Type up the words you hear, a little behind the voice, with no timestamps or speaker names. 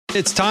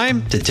It's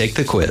time to take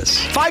the quiz.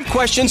 5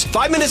 questions,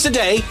 5 minutes a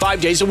day,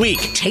 5 days a week.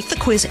 Take the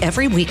quiz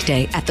every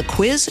weekday at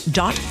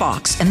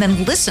thequiz.fox and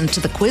then listen to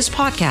the quiz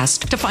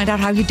podcast to find out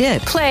how you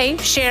did. Play,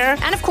 share,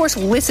 and of course,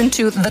 listen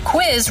to The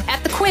Quiz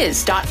at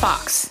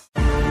thequiz.fox.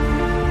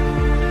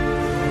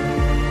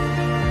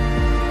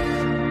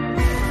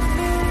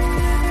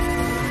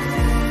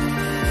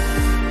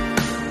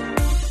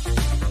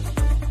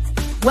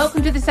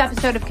 Welcome to this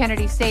episode of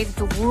Kennedy Saves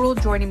the World.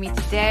 Joining me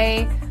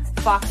today,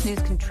 Fox News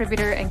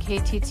contributor and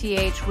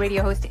KTTH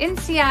radio host in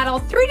Seattle,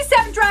 3 to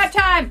 7 drive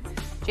time.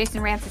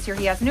 Jason Rantz is here.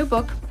 He has a new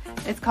book.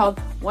 It's called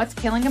What's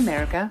Killing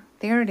America.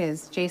 There it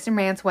is. Jason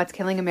Rantz, What's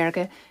Killing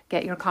America.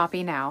 Get your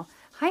copy now.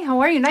 Hi, how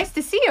are you? Nice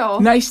to see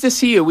you. Nice to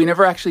see you. We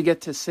never actually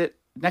get to sit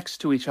next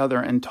to each other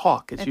and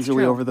talk. It's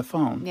usually true. over the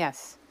phone.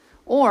 Yes.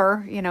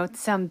 Or,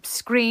 some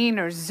screen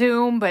or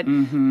Zoom. But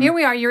here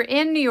we are. You're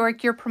in New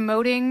York. You're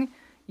promoting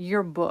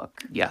your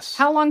book. Yes.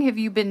 How long have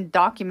you been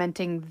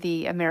documenting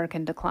the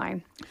American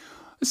decline?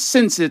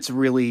 Since it's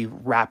really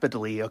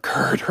rapidly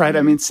occurred, right?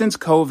 I mean, since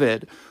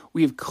COVID,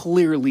 we've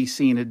clearly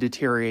seen a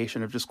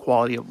deterioration of just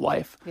quality of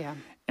life. Yeah.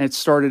 And it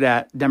started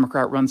at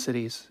Democrat-run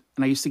cities.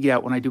 And I used to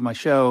get, when I do my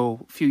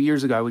show a few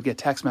years ago, I would get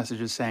text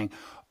messages saying,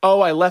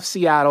 oh, I left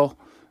Seattle,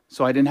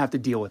 so I didn't have to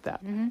deal with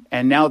that.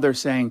 And now they're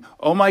saying,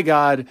 oh my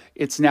God,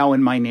 it's now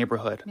in my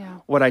neighborhood,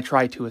 what I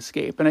tried to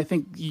escape. And I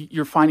think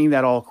you're finding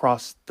that all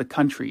across the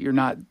country. You're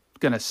not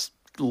going to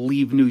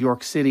leave New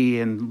York City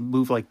and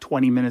move like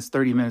 20 minutes,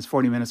 30 minutes,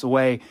 40 minutes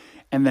away,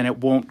 and then it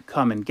won't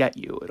come and get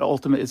you.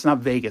 It's not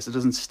Vegas. It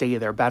doesn't stay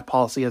there. Bad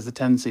policy has the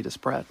tendency to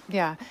spread.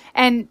 Yeah.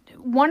 And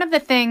one of the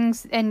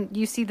things, and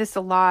you see this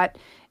a lot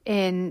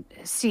in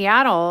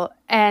Seattle,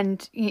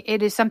 and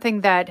it is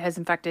something that has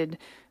infected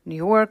New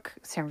York,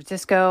 San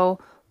Francisco,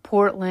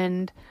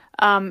 Portland.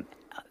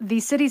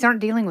 These cities aren't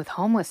dealing with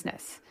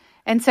homelessness.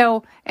 And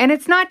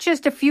it's not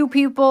just a few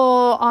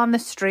people on the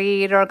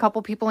street or a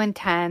couple people in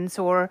tents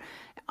or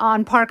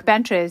on park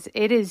benches.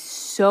 It is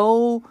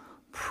so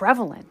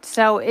prevalent.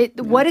 So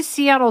what is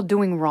Seattle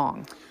doing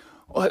wrong?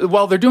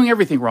 Well, they're doing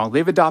everything wrong.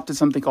 They've adopted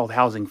something called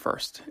Housing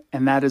First.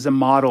 And that is a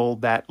model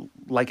that,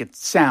 like it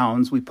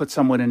sounds, we put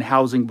someone in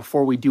housing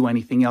before we do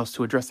anything else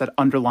to address that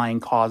underlying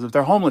cause of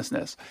their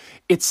homelessness.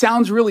 It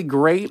sounds really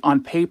great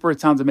on paper. It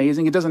sounds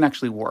amazing. It doesn't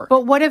actually work.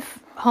 But what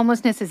if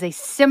homelessness is a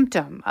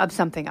symptom of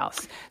something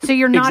else? So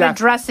you're not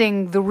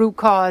addressing the root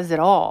cause at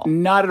all.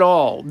 Not at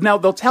all. Now,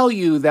 they'll tell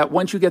you that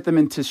once you get them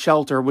into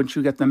shelter, once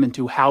you get them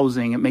into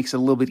housing, it makes it a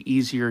little bit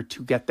easier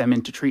to get them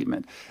into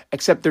treatment.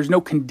 Except there's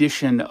no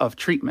condition of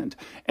treatment.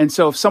 And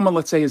so if someone,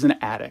 let's say, is an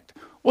addict,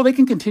 well, they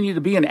can continue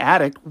to be an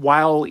addict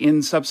while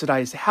in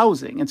subsidized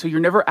housing. And so you're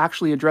never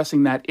actually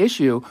addressing that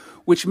issue,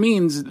 which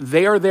means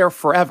they are there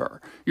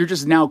forever. You're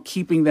just now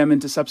keeping them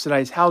into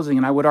subsidized housing.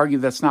 And I would argue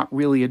that's not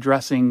really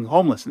addressing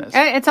homelessness.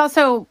 It's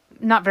also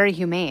not very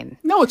humane.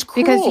 No, it's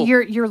cruel. Because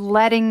you're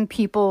letting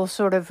people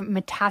sort of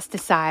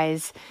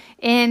metastasize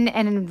in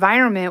an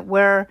environment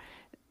where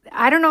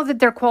I don't know that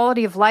their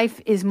quality of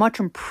life is much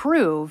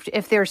improved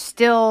if they're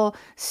still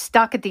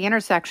stuck at the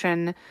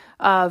intersection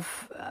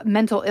of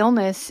mental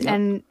illness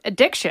and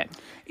addiction.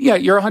 Yeah,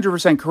 you're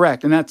 100%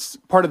 correct. And that's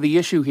part of the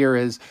issue here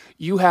is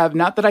you have,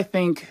 not that I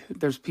think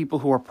there's people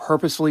who are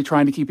purposefully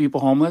trying to keep people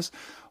homeless,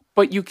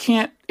 but you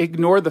can't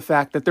ignore the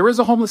fact that there is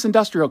a homeless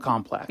industrial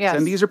complex. Yes.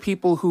 And these are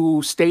people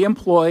who stay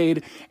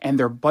employed and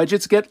their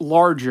budgets get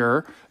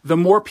larger the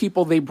more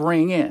people they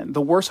bring in,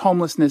 the worse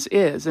homelessness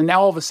is. And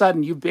now all of a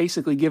sudden you've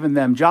basically given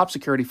them job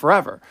security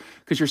forever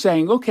because you're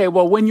saying, okay,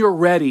 well, when you're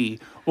ready,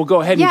 we'll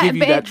go ahead and give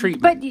you that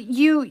treatment. But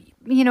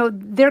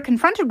they're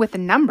confronted with the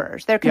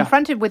numbers. They're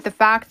confronted with the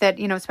fact that,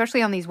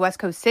 especially on these West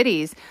Coast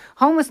cities,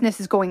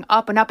 homelessness is going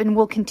up and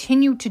will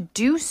continue to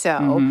do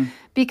so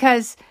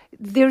because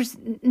there's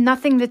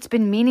nothing that's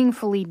been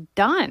meaningfully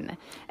done.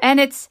 And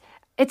it's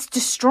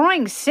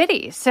destroying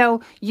cities.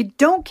 So you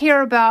don't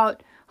care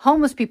about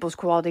homeless people's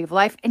quality of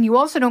life, and you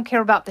also don't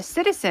care about the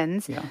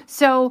citizens. Yeah.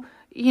 So,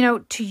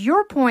 to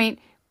your point,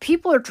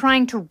 people are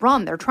trying to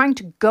run. They're trying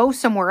to go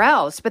somewhere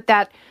else, but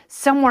that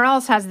somewhere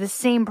else has the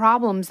same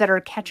problems that are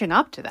catching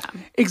up to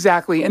them.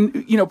 Exactly.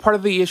 And, part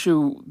of the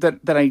issue that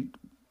I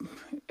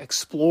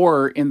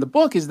explore in the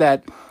book is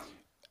that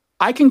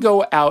I can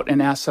go out and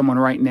ask someone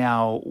right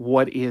now,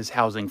 what is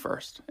Housing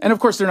First? And of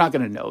course, they're not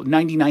going to know.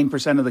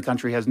 99% of the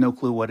country has no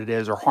clue what it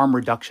is, or harm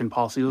reduction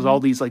policy. There's all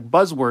these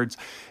buzzwords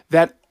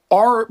that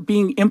are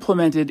being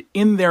implemented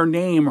in their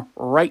name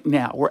right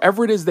now,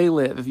 wherever it is they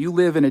live. If you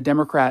live in a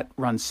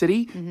Democrat-run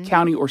city,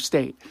 county, or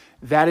state,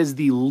 that is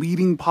the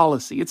leading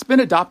policy. It's been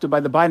adopted by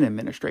the Biden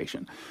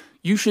administration.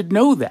 You should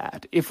know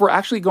that. If we're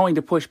actually going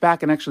to push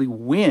back and actually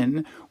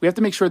win, we have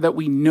to make sure that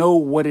we know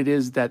what it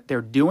is that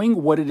they're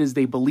doing, what it is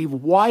they believe,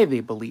 why they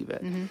believe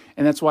it. And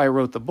that's why I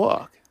wrote the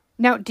book.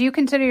 Now, do you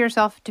consider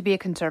yourself to be a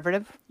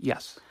conservative?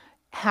 Yes.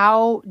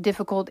 How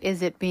difficult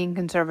is it being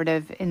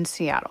conservative in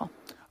Seattle?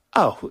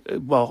 Oh,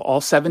 well,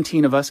 all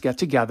 17 of us get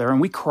together and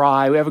we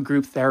cry. We have a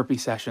group therapy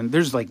session.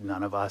 There's like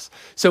none of us.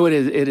 So it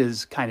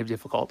is kind of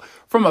difficult.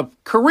 From a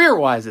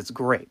career-wise, it's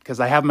great because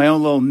I have my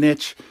own little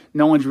niche.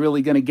 No one's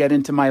really going to get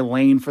into my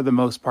lane for the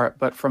most part.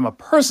 But from a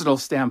personal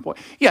standpoint,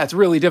 yeah, it's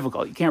really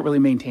difficult. You can't really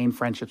maintain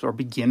friendships or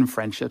begin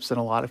friendships in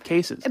a lot of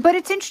cases. But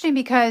it's interesting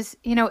because,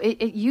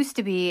 it used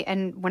to be,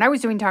 and when I was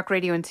doing talk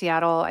radio in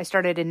Seattle, I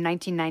started in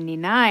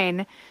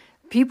 1999,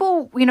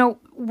 people,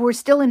 were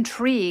still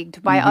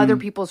intrigued by other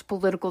people's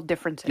political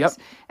differences. Yep.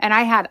 And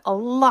I had a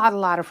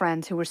lot of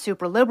friends who were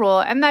super liberal,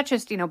 and not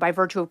just, by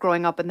virtue of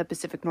growing up in the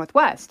Pacific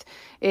Northwest.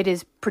 It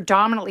is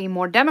predominantly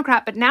more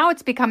Democrat, but now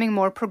it's becoming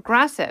more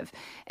progressive.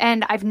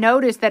 And I've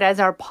noticed that as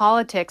our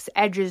politics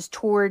edges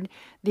toward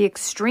the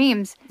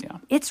extremes,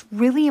 it's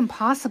really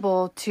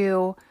impossible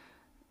to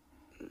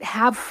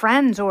have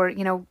friends or,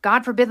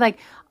 God forbid,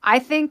 I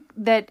think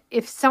that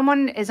if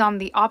someone is on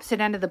the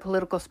opposite end of the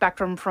political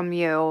spectrum from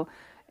you,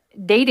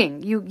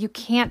 dating, you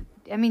can't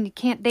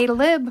date a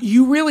lib.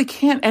 You really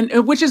can't.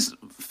 And which is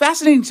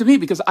fascinating to me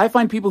because I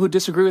find people who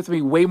disagree with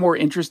me way more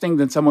interesting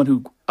than someone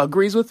who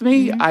agrees with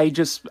me.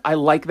 Mm-hmm. I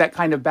like that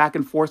kind of back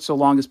and forth so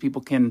long as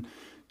people can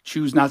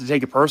choose not to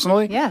take it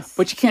personally. Yes.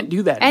 But you can't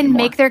do that and anymore.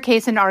 Make their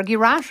case and argue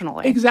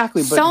rationally.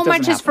 Exactly. But so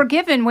much is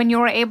forgiven when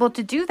you're able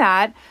to do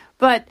that.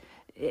 But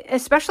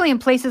especially in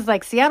places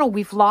like Seattle,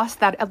 we've lost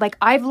that.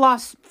 I've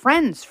lost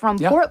friends from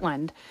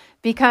Portland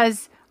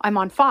because I'm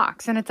on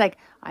Fox. And it's like,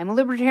 I'm a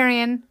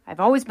libertarian. I've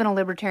always been a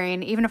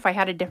libertarian. Even if I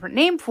had a different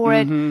name for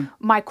it,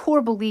 my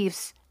core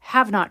beliefs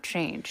have not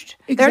changed.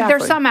 Exactly.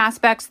 There's some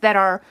aspects that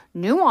are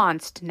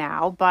nuanced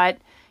now, but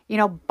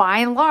by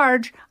and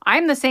large,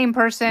 I'm the same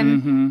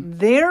person.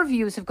 Their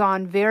views have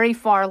gone very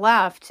far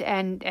left,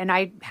 and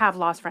I have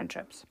lost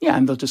friendships. Yeah,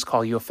 and they'll just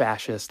call you a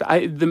fascist.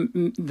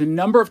 The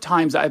number of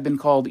times I've been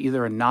called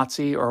either a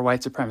Nazi or a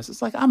white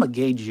supremacist, I'm a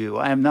gay Jew.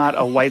 I am not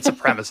a white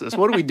supremacist.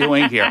 What are we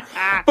doing here?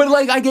 But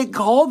I get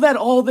called that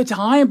all the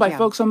time by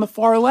folks on the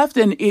far left,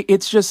 and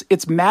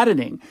it's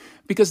maddening.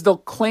 Because they'll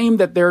claim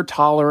that they're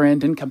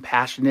tolerant and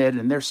compassionate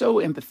and they're so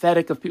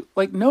empathetic of people.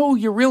 No,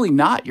 you're really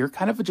not. You're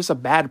kind of just a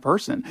bad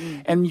person.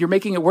 And you're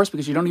making it worse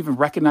because you don't even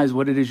recognize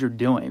what it is you're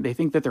doing. They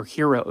think that they're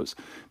heroes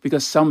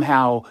because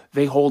somehow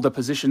they hold a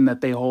position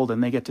that they hold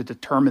and they get to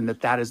determine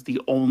that that is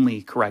the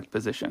only correct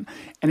position.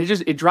 And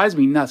it drives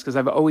me nuts because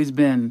I've always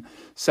been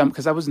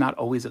because I was not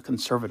always a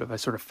conservative. I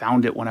sort of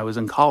found it when I was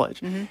in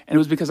college. And it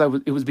was because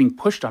it was being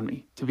pushed on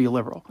me to be a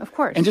liberal. Of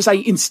course. And I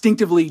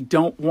instinctively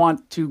don't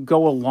want to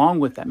go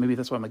along with that. Maybe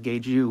that's why I'm a gay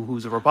Jew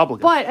who's a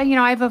Republican. But,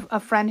 I have a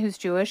friend who's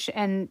Jewish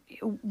and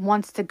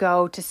wants to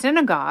go to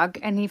synagogue,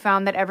 and he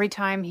found that every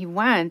time he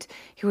went,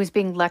 he was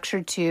being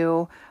lectured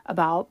to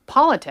about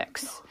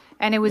politics.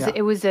 And it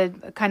was a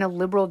kind of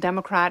liberal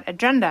Democrat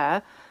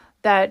agenda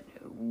that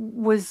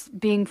was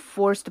being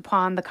forced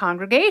upon the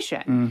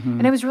congregation.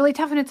 And it was really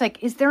tough. And it's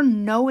is there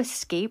no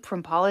escape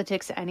from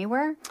politics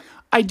anywhere?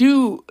 I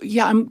do.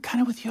 Yeah, I'm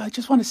kind of with you. I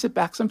just want to sit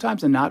back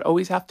sometimes and not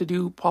always have to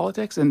do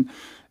politics. And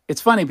it's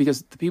funny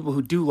because the people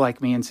who do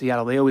like me in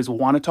Seattle, they always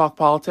want to talk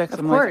politics.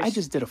 I'm like, I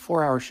just did a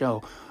 4-hour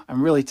show.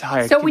 I'm really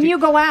tired. So when you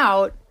go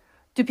out,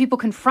 do people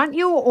confront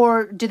you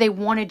or do they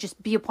want to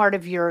just be a part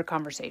of your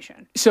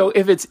conversation? So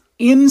if it's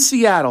in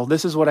Seattle,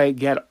 this is what I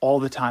get all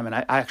the time. And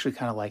I actually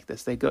kind of like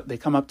this. They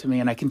come up to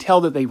me and I can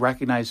tell that they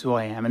recognize who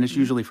I am. And it's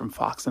usually from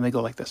Fox. And they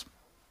go like this.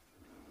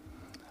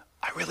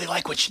 I really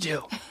like what you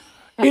do.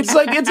 It's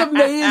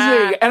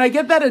amazing. And I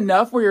get that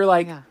enough where you're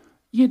like,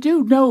 you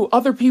do know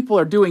other people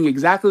are doing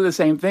exactly the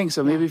same thing.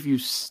 So maybe if you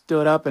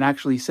stood up and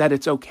actually said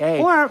it's okay.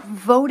 Or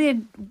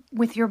voted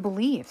with your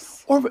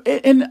beliefs.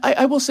 And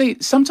I will say,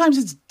 sometimes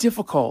it's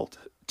difficult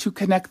to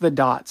connect the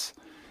dots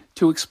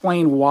to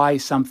explain why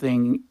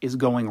something is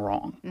going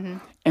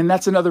wrong. And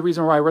that's another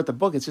reason why I wrote the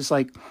book. It's just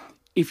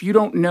if you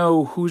don't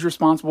know who's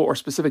responsible or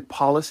specific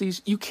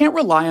policies, you can't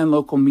rely on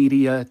local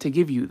media to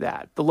give you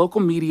that. The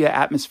local media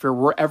atmosphere,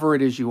 wherever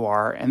it is you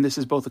are, and this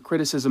is both a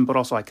criticism, but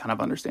also I kind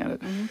of understand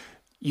it.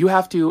 You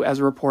have to, as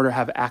a reporter,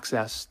 have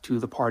access to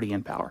the party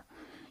in power.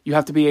 You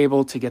have to be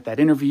able to get that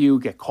interview,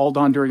 get called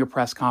on during a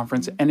press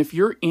conference. And if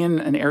you're in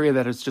an area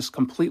that is just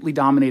completely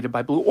dominated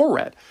by blue or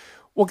red,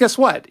 well, guess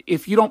what?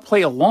 If you don't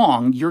play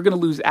along, you're going to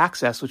lose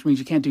access, which means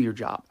you can't do your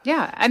job.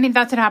 Yeah.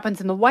 That's what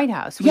happens in the White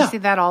House. We see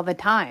that all the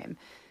time.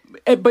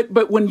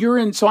 But when you're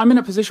in, so I'm in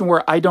a position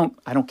where I don't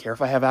care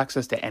if I have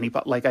access to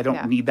anybody. I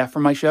don't need that for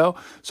my show.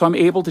 So I'm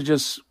able to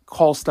just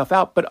call stuff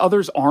out, but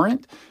others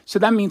aren't. So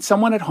that means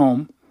someone at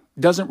home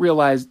doesn't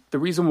realize the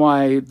reason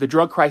why the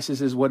drug crisis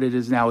is what it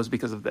is now is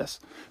because of this.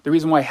 The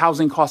reason why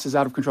housing costs is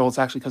out of control is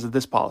actually because of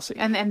this policy.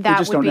 And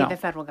that would be the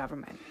federal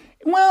government.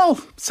 Well,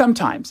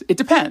 sometimes. It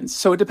depends.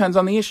 So it depends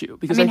on the issue.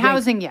 Because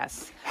housing,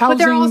 yes. But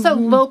there are also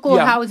local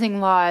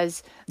housing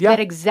laws that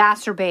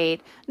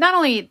exacerbate not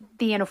only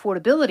the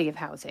inaffordability of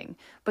housing,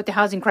 but the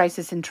housing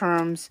crisis in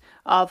terms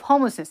of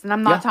homelessness. And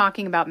I'm not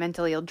talking about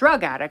mentally ill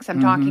drug addicts.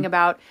 I'm talking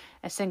about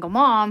a single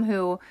mom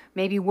who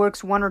maybe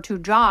works 1 or 2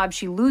 jobs.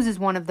 She loses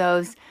one of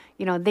those.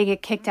 They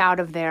get kicked out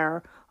of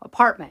their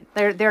apartment.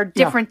 There are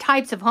different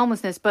types of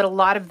homelessness, but a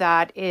lot of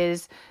that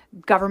is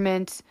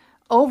government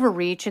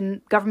overreach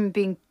and government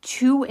being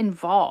too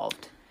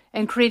involved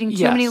and creating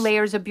too many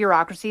layers of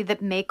bureaucracy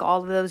that make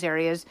all of those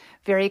areas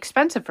very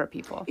expensive for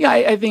people. Yeah,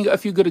 I think a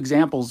few good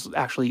examples,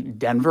 actually,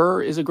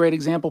 Denver is a great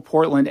example,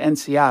 Portland and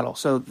Seattle.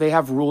 So they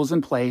have rules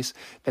in place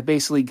that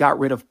basically got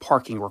rid of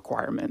parking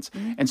requirements.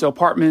 And so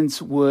apartments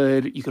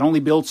you can only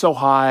build so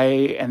high,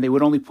 and they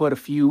would only put a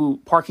few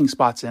parking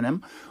spots in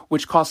them,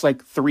 which costs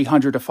like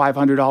 $300 to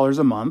 $500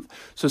 a month.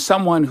 So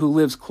someone who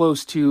lives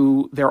close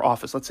to their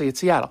office, let's say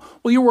it's Seattle,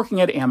 well, you're working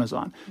at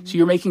Amazon, so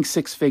you're making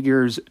six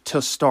figures to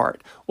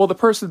start. Well,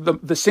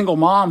 the single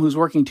mom who's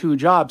working two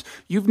jobs,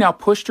 you've now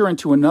pushed her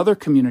into another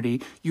community.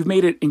 You've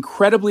made it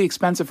incredibly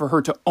expensive for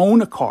her to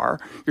own a car.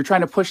 You're trying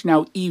to push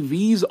now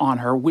EVs on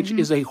her, which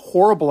is a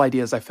horrible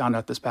idea, as I found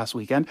out this past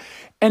weekend.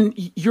 And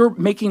you're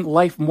making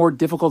life more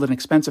difficult and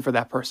expensive for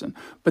that person.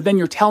 But then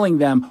you're telling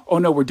them, oh,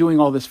 no, we're doing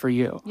all this for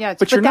you. Yeah,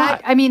 but you're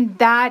not. I mean,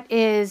 that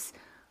is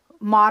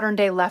modern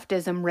day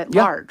leftism writ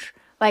large.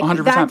 Like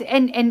 100%. that,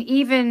 and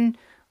even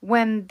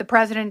when the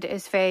president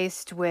is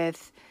faced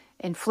with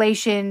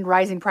inflation,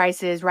 rising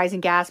prices, rising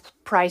gas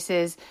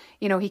prices,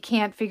 he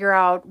can't figure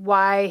out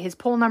why his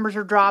poll numbers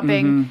are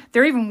dropping.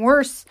 They're even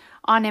worse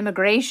on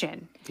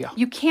immigration. Yeah.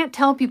 You can't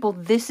tell people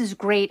this is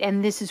great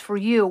and this is for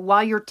you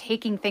while you're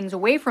taking things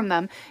away from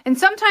them. And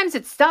sometimes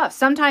it's stuff.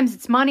 Sometimes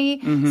it's money.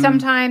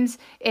 Sometimes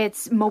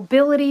it's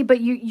mobility.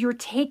 But you're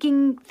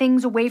taking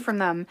things away from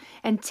them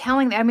and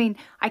telling them. I mean,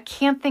 I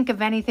can't think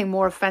of anything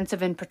more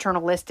offensive and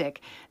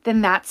paternalistic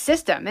than that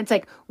system. It's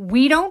like,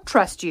 we don't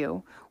trust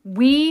you.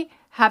 We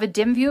have a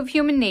dim view of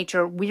human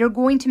nature. We are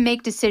going to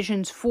make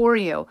decisions for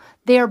you.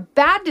 They are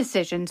bad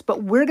decisions,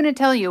 but we're going to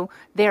tell you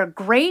they're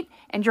great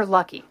and you're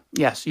lucky.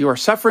 Yes, you are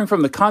suffering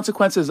from the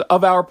consequences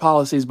of our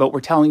policies, but we're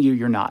telling you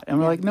you're not. And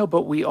we're like, no,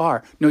 but we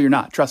are. No, you're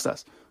not. Trust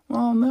us.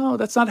 Well, no,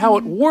 that's not how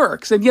it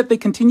works. And yet they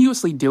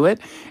continuously do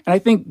it. And I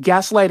think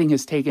gaslighting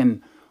has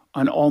taken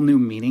an all-new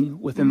meaning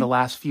within the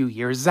last few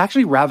years. It's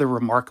actually rather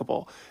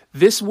remarkable.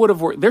 This would have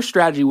worked. Their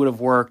strategy would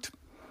have worked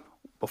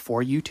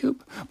before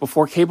YouTube,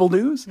 before cable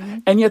news,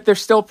 and yet they're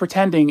still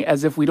pretending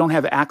as if we don't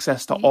have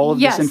access to all of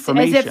this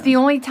information. As if the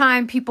only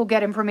time people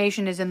get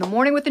information is in the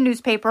morning with the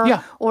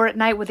newspaper or at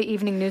night with the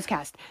evening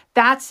newscast.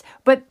 That's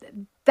what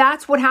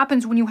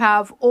happens when you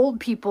have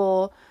old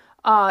people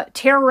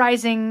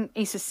terrorizing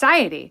a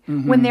society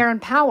when they're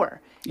in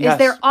power. Is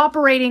they're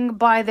operating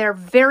by their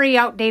very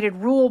outdated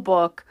rule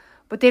book,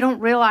 but they don't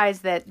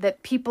realize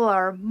that people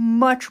are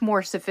much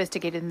more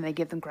sophisticated than they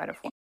give them credit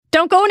for.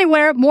 Don't go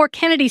anywhere. More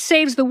Kennedy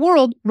Saves the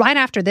World right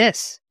after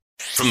this.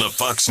 From the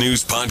Fox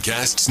News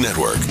Podcasts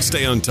Network.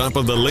 Stay on top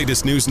of the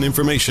latest news and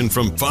information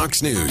from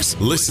Fox News.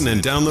 Listen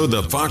and download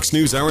the Fox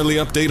News Hourly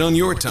Update on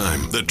your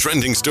time. The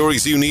trending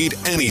stories you need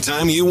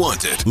anytime you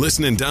want it.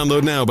 Listen and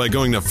download now by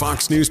going to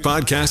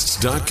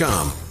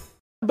foxnewspodcasts.com.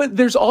 But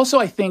there's also,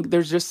 I think,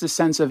 there's just a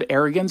sense of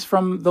arrogance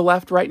from the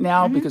left right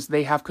now because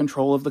they have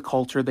control of the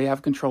culture. They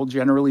have control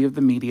generally of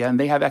the media, and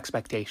they have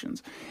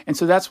expectations. And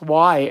so that's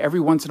why every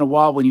once in a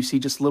while when you see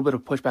just a little bit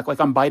of pushback, like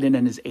on Biden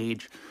and his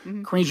age,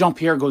 Karine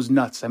Jean-Pierre goes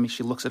nuts. I mean,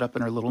 she looks it up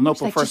in her little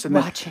notebook first. And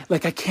then,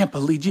 like, I can't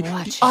believe you.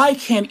 I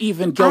can't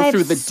even go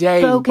through the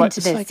day. I've spoken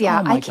to this.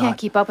 Like, I can't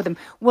keep up with him.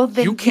 Well,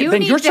 then you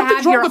need to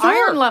have your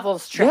iron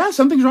levels checked. Yeah,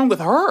 something's wrong with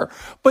her.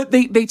 But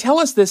they tell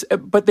us this,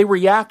 but they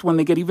react when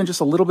they get even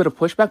just a little bit of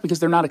pushback because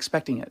they're not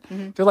expecting it.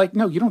 They're like,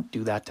 no, you don't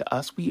do that to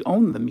us. We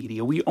own the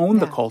media. We own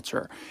the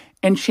culture.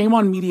 And shame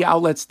on media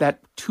outlets that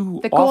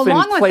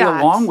often play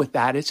along with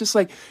that. It's just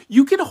like,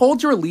 you can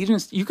hold your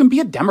allegiance. You can be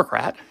a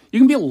Democrat. You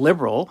can be a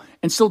liberal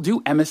and still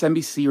do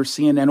MSNBC or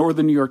CNN or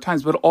the New York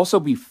Times, but also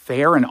be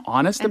fair and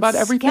honest about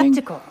everything.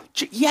 Skeptical.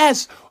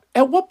 Yes.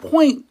 At what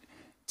point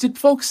did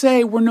folks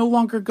say we're no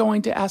longer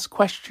going to ask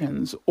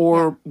questions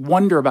or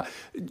wonder about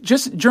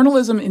just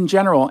journalism in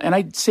general? And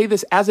I say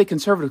this as a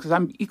conservative because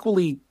I'm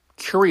equally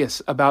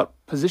curious about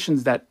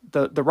positions that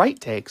the right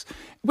takes,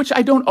 which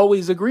I don't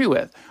always agree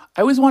with.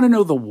 I always want to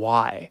know the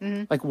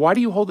why. Like, why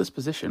do you hold this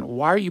position?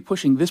 Why are you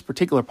pushing this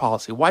particular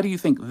policy? Why do you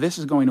think this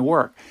is going to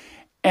work?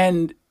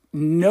 And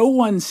no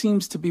one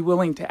seems to be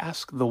willing to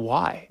ask the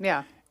why.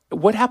 Yeah.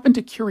 What happened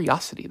to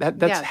curiosity?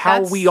 That's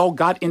how we all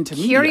got into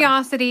media.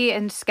 Curiosity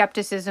and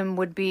skepticism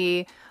would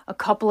be a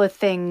couple of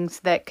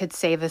things that could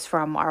save us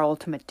from our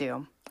ultimate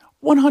doom.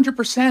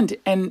 100%.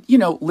 And,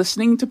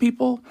 listening to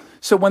people.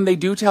 So when they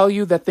do tell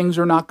you that things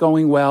are not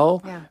going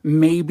well,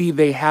 maybe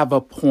they have a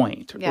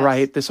point,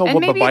 right? This whole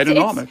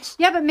Bidenomics.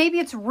 But maybe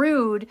it's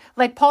rude.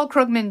 Like Paul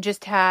Krugman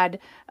just had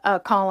a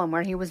column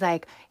where he was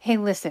like, hey,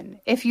 listen,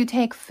 if you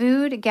take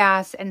food,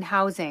 gas, and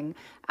housing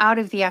out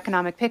of the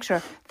economic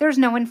picture, there's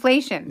no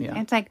inflation. And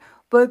it's like,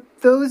 but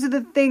those are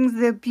the things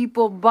that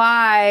people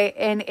buy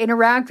and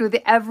interact with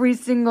every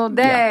single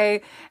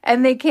day,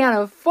 and they can't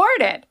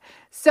afford it.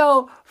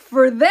 So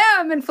for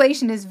them,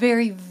 inflation is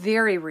very,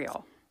 very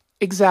real.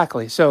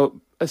 Exactly. So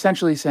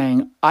essentially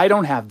saying, I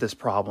don't have this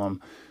problem,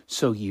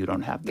 so you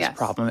don't have this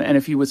problem. And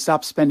if you would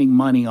stop spending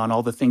money on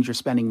all the things you're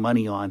spending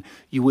money on,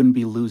 you wouldn't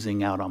be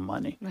losing out on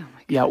money. Oh my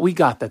God. Yeah, we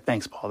got that.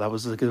 Thanks, Paul. That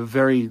was like a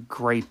very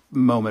great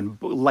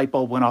moment. Light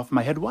bulb went off in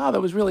my head. Wow,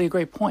 that was really a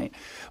great point.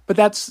 But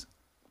that's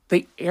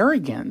the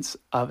arrogance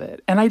of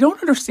it. And I don't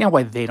understand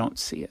why they don't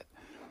see it.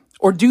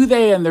 Or do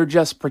they, and they're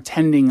just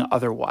pretending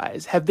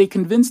otherwise? Have they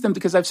convinced them?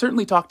 Because I've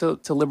certainly talked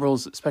to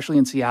liberals, especially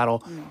in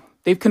Seattle.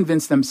 They've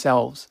convinced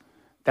themselves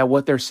that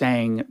what they're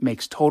saying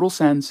makes total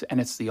sense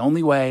and it's the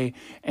only way.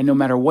 And no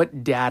matter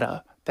what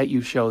data that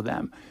you show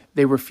them,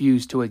 they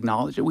refuse to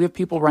acknowledge it. We have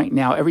people right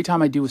now, every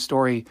time I do a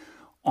story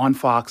on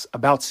Fox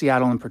about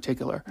Seattle in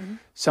particular,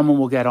 someone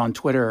will get on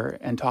Twitter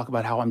and talk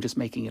about how I'm just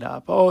making it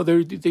up. Oh,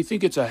 they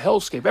think it's a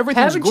hellscape.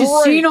 Everything's Haven't great.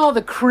 you seen all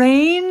the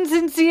cranes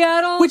in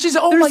Seattle? Which is,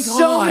 There's my God.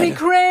 so many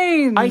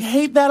cranes. I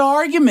hate that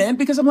argument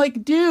because I'm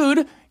like,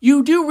 dude,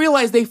 you do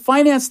realize they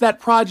financed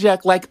that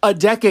project like a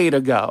decade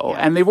ago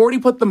and they've already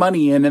put the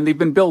money in and they've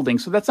been building.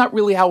 So that's not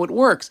really how it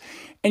works.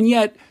 And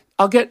yet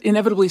I'll get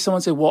inevitably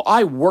someone say, well,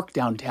 I work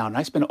downtown.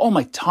 I spend all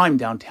my time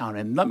downtown.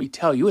 And let me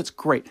tell you, it's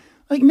great.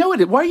 Like, no,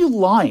 why are you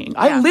lying?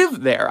 I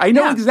live there. I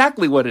know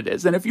exactly what it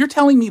is. And if you're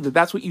telling me that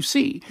that's what you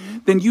see,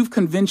 then you've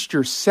convinced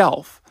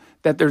yourself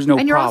that there's no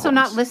problems. And you're also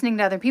not listening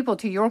to other people,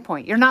 to your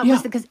point. You're not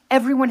listening because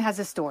everyone has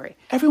a story.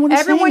 Everyone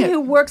who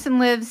works and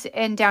lives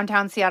in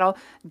downtown Seattle,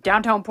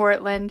 downtown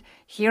Portland,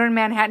 here in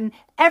Manhattan,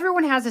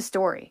 everyone has a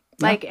story.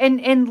 Like,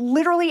 and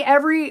literally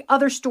every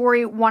other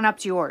story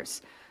one-ups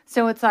yours.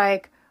 So it's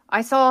like,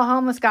 I saw a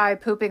homeless guy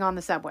pooping on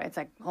the subway. It's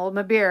like, hold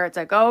my beer. It's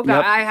like, oh,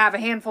 God, I have a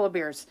handful of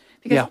beers.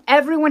 Because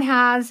everyone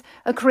has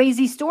a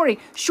crazy story.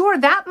 Sure,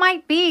 that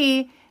might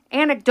be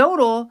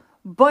anecdotal,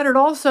 but it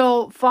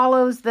also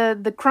follows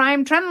the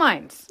crime trend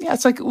lines. Yeah,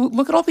 it's like,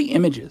 look at all the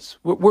images.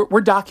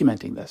 We're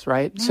documenting this,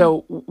 right?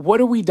 So what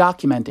are we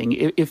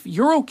documenting? If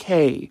you're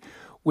okay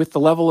with the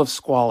level of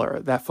squalor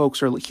that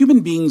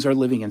human beings are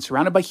living in,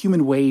 surrounded by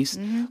human waste,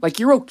 like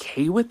you're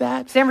okay with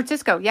that? San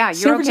Francisco,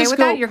 you're okay with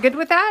that? You're good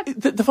with that?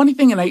 The funny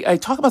thing, and I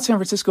talk about San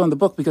Francisco in the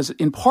book because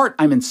in part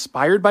I'm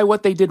inspired by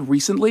what they did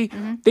recently.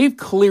 They've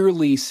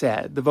clearly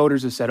said, the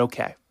voters have said,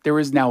 okay, there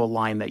is now a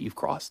line that you've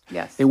crossed.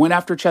 Yes. They went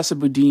after Chesa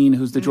Boudin,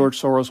 who's the George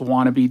Soros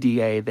wannabe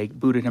DA. They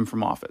booted him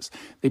from office.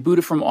 They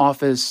booted from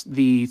office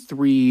the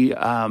 3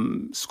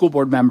 school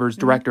board members,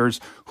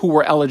 directors, who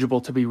were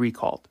eligible to be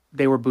recalled.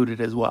 They were booted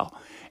as well.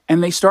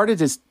 And they started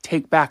to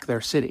take back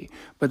their city,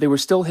 but they were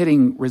still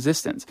hitting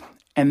resistance.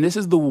 And this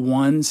is the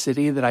one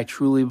city that I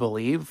truly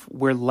believe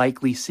we're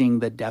likely seeing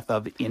the death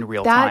of in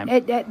real time.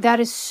 That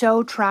is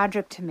so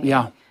tragic to me.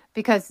 Yeah.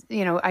 Because,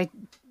 I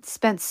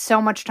spent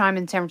so much time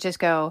in San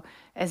Francisco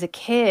as a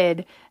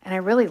kid, and I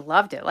really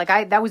loved it. Like,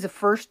 that was the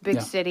first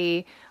big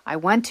city I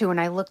went to, and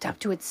I looked up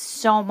to it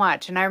so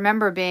much. And I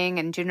remember being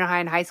in junior high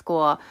and high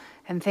school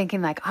and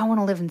thinking, like, I want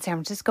to live in San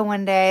Francisco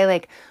one day.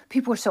 Like,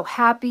 people are so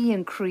happy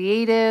and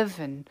creative,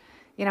 and,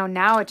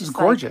 now it's just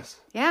gorgeous.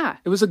 Yeah.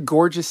 It was a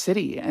gorgeous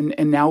city,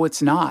 and now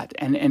it's not.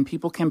 And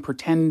people can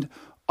pretend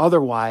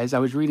otherwise. I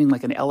was reading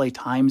like an LA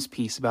Times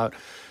piece about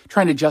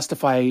trying to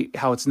justify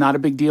how it's not a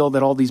big deal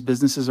that all these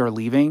businesses are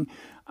leaving.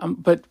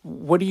 But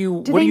what do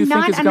you think is going to be there?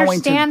 Do they not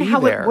understand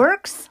how it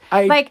works?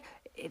 Like,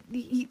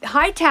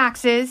 high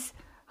taxes,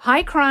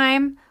 high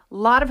crime, a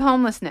lot of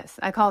homelessness.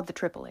 I call it the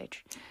Triple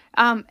H.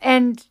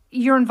 And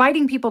you're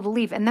inviting people to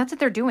leave, and that's what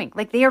they're doing.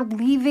 Like, they are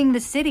leaving the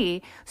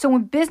city. So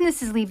when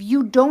businesses leave,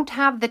 you don't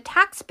have the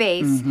tax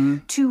base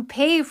to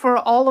pay for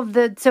all of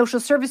the social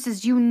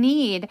services you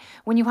need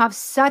when you have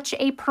such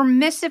a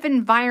permissive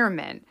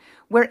environment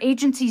where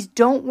agencies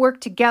don't work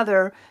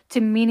together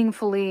to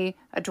meaningfully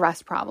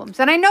address problems.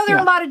 And I know there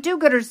are a lot of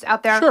do-gooders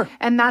out there,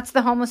 and that's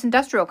the homeless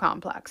industrial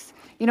complex.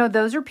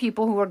 Those are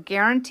people who are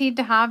guaranteed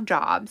to have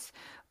jobs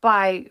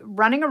by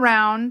running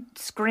around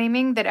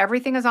screaming that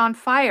everything is on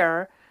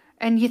fire,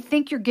 and you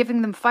think you're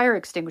giving them fire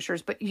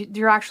extinguishers, but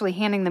you're actually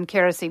handing them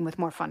kerosene with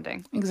more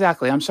funding.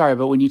 Exactly. I'm sorry,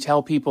 but when you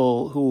tell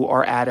people who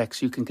are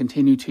addicts you can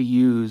continue to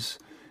use,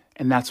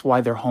 and that's why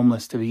they're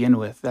homeless to begin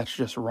with, that's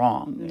just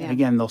wrong. Yeah. And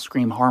again, they'll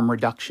scream harm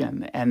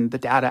reduction, and the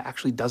data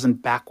actually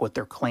doesn't back what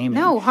they're claiming.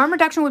 No, harm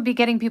reduction would be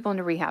getting people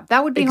into rehab.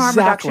 That would be harm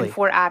reduction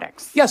for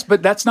addicts. Yes,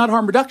 but that's not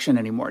harm reduction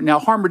anymore. Now,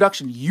 harm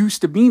reduction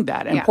used to mean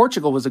that, and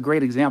Portugal was a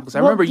great example, because I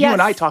remember you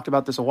and I talked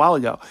about this a while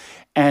ago,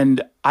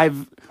 and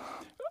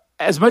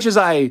as much as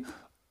I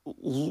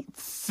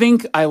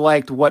think I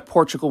liked what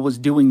Portugal was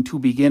doing to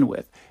begin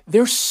with,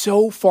 they're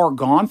so far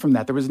gone from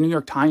that. There was a New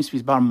York Times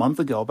piece about a month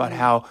ago about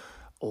how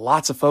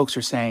lots of folks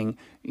are saying,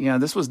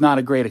 this was not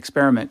a great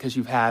experiment because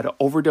you've had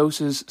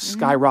overdoses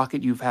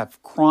skyrocket, you've had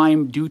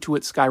crime due to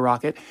it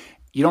skyrocket.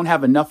 You don't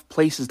have enough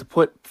places to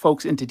put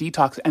folks into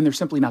detox, and they're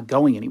simply not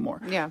going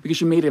anymore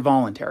because you made it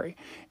voluntary.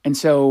 And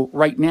so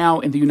right now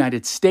in the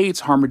United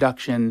States, harm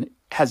reduction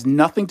has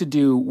nothing to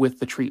do with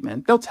the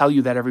treatment. They'll tell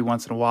you that every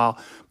once in a while,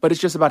 but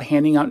it's just about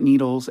handing out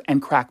needles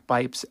and crack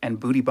pipes and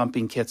booty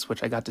bumping kits,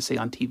 which I got to say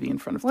on TV in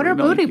front of 3 million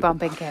people. What are booty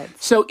bumping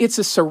kits? So it's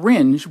a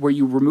syringe where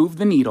you remove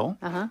the needle,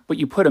 but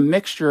you put a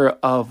mixture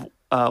of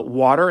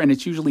water, and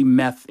it's usually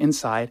meth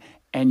inside,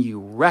 and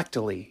you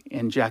rectally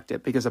inject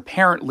it because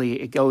apparently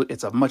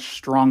it's a much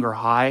stronger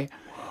high.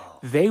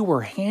 They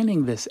were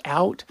handing this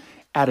out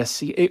at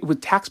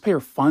with taxpayer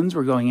funds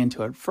were going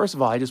into it. First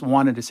of all, I just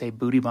wanted to say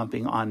booty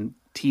bumping on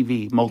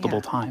TV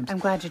multiple times. I'm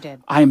glad you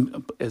did.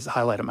 Is the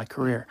highlight of my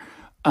career.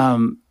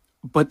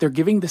 But they're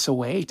giving this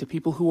away to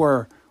people who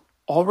are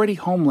already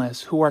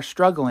homeless, who are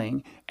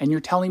struggling, and you're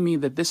telling me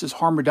that this is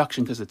harm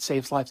reduction because it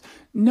saves lives.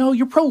 No,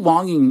 you're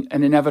prolonging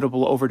an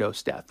inevitable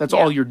overdose death. That's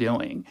all you're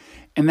doing.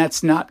 And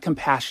that's not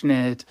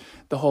compassionate.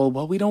 The whole,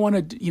 well, we don't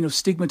want to,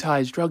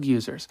 stigmatize drug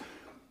users.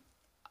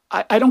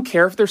 I don't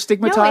care if they're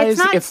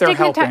stigmatized, if they're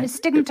helping. It's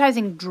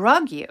stigmatizing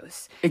drug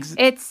use.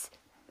 It's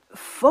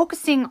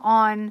focusing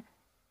on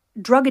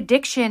drug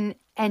addiction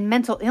and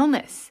mental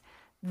illness.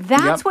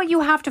 That's what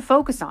you have to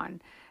focus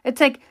on. It's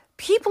like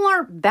people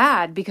aren't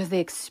bad because they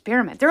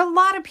experiment. There are a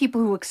lot of people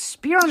who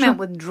experiment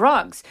with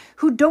drugs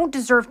who don't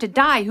deserve to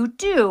die, who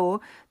do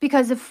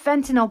because of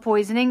fentanyl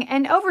poisoning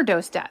and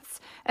overdose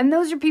deaths. And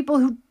those are people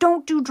who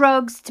don't do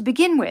drugs to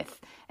begin with.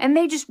 And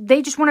they just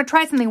want to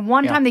try something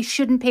one time they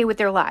shouldn't pay with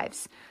their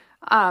lives.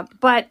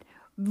 But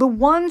the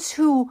ones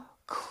who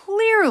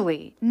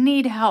clearly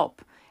need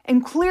help,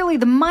 and clearly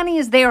the money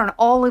is there in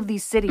all of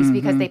these cities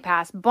because they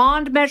pass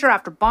bond measure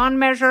after bond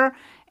measure,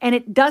 and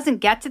it doesn't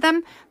get to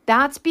them,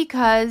 that's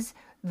because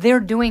they're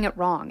doing it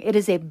wrong. It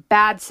is a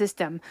bad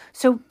system.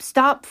 So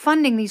stop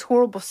funding these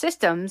horrible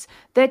systems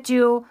that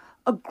do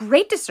a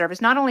great disservice,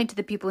 not only to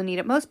the people who need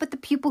it most, but the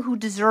people who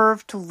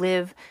deserve to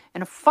live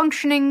in a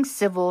functioning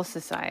civil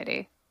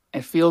society.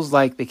 It feels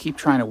like they keep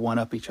trying to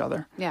one-up each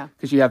other. Yeah.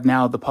 Because you have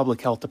now the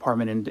public health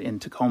department in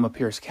Tacoma,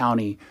 Pierce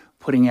County,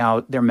 putting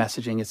out their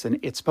messaging.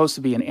 It's supposed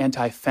to be an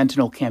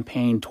anti-fentanyl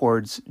campaign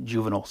towards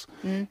juveniles.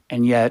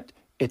 And yet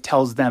it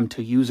tells them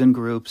to use in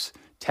groups,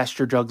 test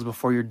your drugs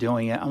before you're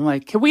doing it. I'm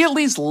like, can we at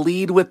least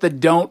lead with the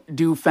don't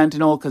do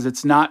fentanyl because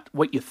it's not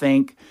what you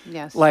think?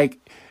 Yes. Like,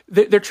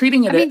 they're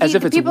treating it as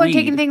if it's people weed. Are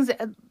taking things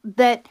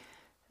that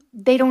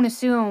they don't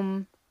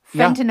assume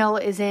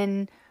fentanyl is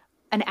in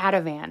an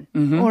Ativan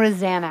or a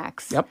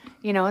Xanax. Yep.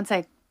 It's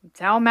like, it's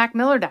how Mac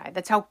Miller died.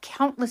 That's how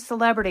countless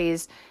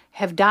celebrities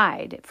have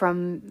died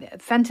from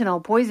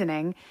fentanyl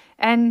poisoning.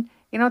 And,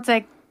 it's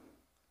like,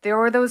 there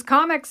were those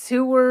comics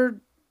who were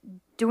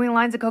doing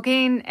lines of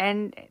cocaine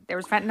and there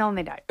was fentanyl and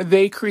they died.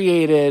 They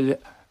created,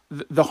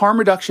 the harm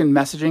reduction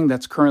messaging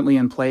that's currently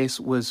in place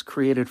was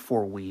created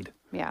for weed.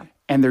 Yeah.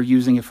 And they're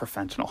using it for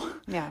fentanyl.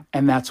 Yeah.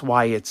 And that's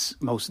why it's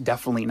most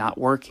definitely not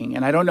working.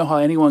 And I don't know how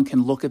anyone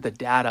can look at the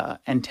data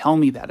and tell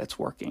me that it's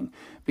working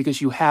because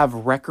you have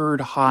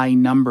record high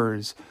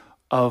numbers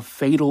of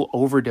fatal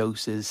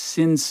overdoses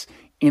since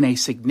in a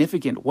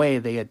significant way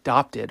they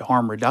adopted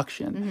harm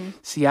reduction.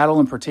 Seattle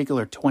in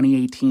particular,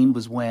 2018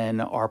 was when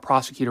our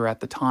prosecutor at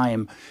the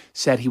time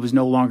said he was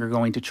no longer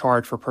going to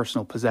charge for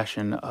personal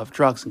possession of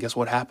drugs. And guess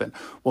what happened?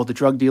 Well, the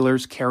drug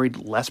dealers carried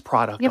less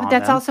product on them. Yeah, but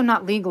that's also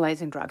not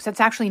legalizing drugs. That's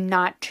actually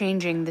not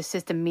changing the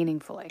system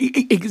meaningfully.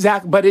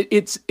 Exactly. But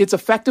it's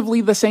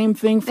effectively the same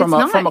thing from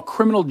a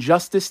criminal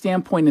justice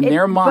standpoint in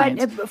their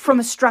minds. But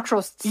from a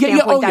structural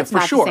standpoint, that's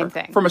not the same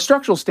thing. From a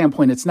structural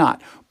standpoint, it's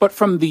not. But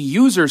from the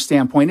user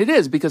standpoint, it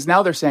is. Because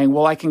now they're saying,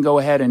 well, I can go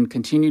ahead and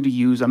continue to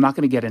use. I'm not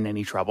going to get in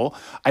any trouble.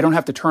 I don't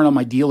have to turn on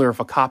my dealer if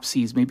a cop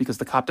sees me because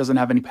the cop doesn't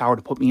have any power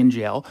to put me in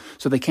jail.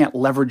 So they can't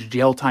leverage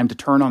jail time to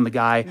turn on the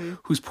guy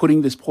who's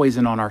putting this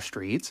poison on our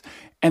streets.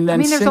 And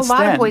then there's a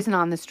lot of poison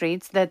on the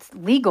streets that's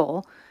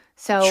legal.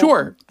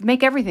 So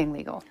make everything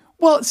legal.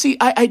 Well, see,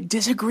 I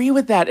disagree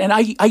with that. And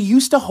I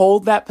used to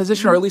hold that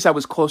position, or at least I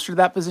was closer to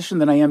that position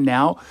than I am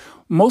now.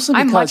 Mostly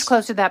because I'm much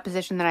closer to that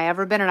position than I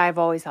ever been, and I've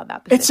always held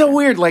that position. It's so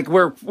weird. Like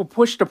we're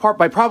pushed apart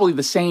by probably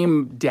the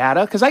same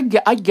data. Because I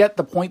get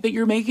the point that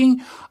you're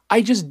making.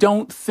 I just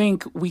don't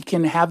think we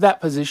can have that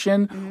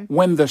position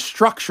when the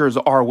structures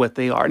are what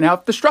they are. Now,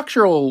 if the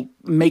structural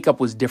makeup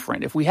was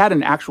different, if we had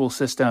an actual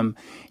system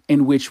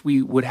in which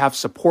we would have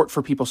support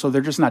for people so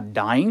they're just not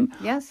dying,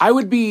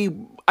 I'd be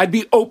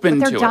open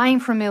to it. They're dying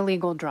from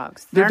illegal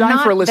drugs. They're dying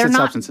for illicit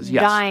substances,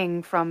 yes. They're not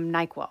dying from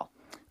NyQuil.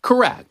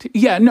 Correct.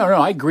 Yeah, no,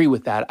 I agree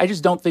with that. I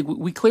just don't think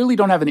we clearly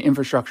don't have an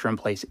infrastructure in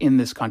place in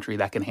this country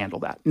that can handle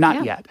that.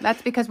 Not yet.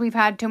 That's because we've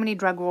had too many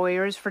drug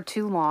warriors for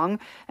too long,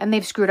 and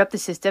they've screwed up the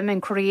system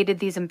and created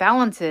these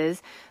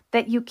imbalances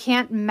that you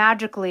can't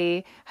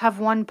magically have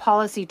one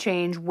policy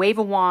change, wave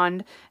a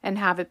wand, and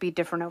have it be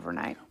different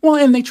overnight. Well,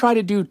 and they try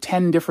to do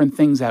 10 different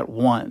things at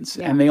once,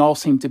 and they all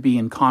seem to be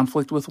in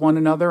conflict with one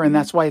another, and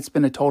that's why it's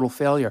been a total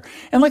failure.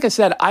 And like I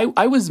said,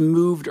 I was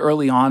moved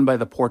early on by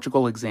the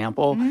Portugal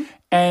example,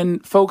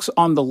 and folks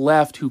on the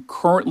left who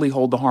currently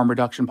hold the harm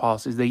reduction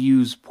policies, they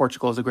use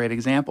Portugal as a great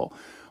example.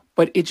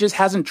 But it just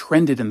hasn't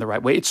trended in the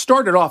right way. It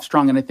started off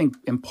strong, and I think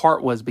in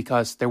part was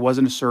because there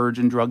wasn't a surge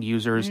in drug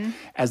users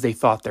as they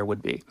thought there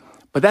would be.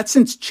 But that's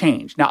since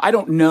changed. Now, I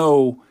don't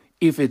know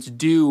if it's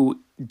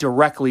due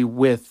directly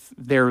with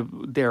their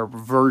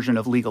version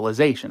of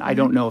legalization. I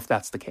don't know if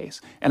that's the case.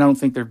 And I don't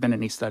think there have been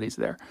any studies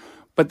there.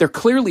 But they're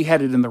clearly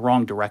headed in the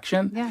wrong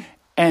direction. Yeah.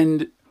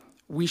 And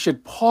we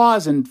should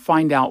pause and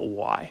find out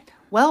why.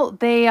 Well,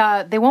 they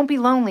won't be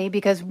lonely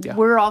because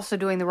we're also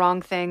doing the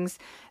wrong things.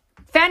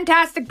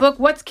 Fantastic book,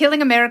 What's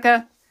Killing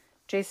America?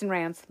 Jason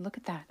Rantz. Look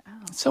at that. Oh,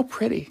 it's so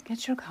pretty.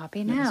 Get your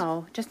copy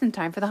now, just in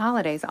time for the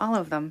holidays, all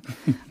of them.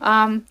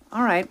 All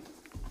right.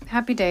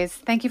 Happy days.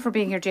 Thank you for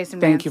being here, Jason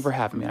Rantz. Thank you for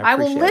having me. I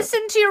appreciate will listen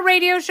to your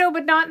radio show,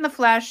 but not in the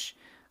flesh.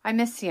 I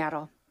miss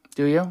Seattle.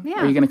 Do you?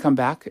 Yeah. Are you going to come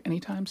back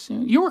anytime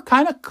soon? You were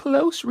kind of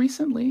close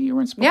recently. You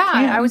were in Spokane.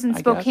 Yeah, I was in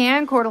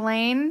Spokane, Coeur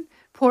d'Alene,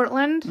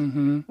 Portland.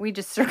 Mm-hmm. We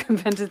just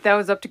circumvented. That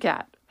was up to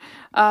Kat.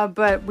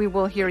 But we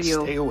will hear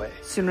you Stay away.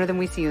 sooner than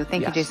we see you.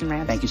 Thank you, Jason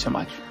Rantz. Thank you so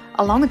much.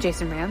 Along with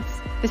Jason Rantz,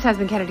 this has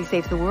been Kennedy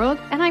Saves the World,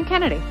 and I'm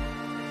Kennedy.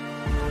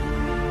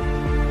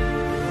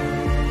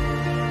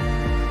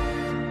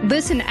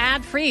 Listen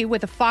ad-free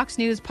with a Fox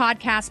News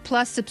Podcast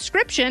Plus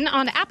subscription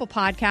on Apple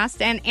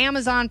Podcasts, and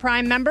Amazon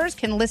Prime members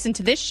can listen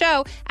to this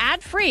show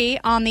ad-free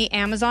on the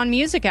Amazon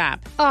Music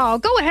app. Oh,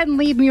 go ahead and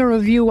leave me a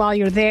review while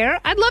you're there.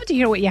 I'd love to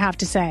hear what you have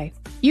to say.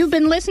 You've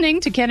been listening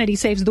to Kennedy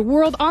Saves the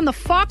World on the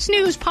Fox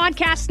News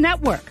Podcast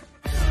Network.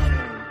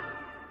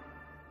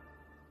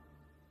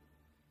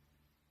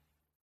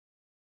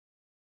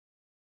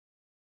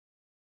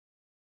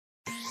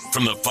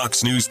 From the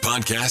Fox News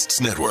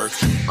Podcasts Network.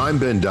 I'm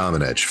Ben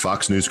Domenech,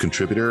 Fox News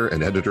contributor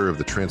and editor of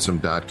the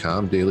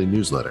Transom.com daily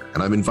newsletter,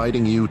 and I'm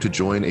inviting you to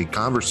join a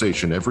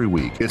conversation every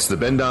week. It's the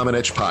Ben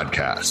Domenech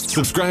Podcast.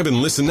 Subscribe and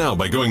listen now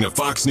by going to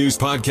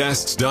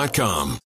foxnewspodcasts.com.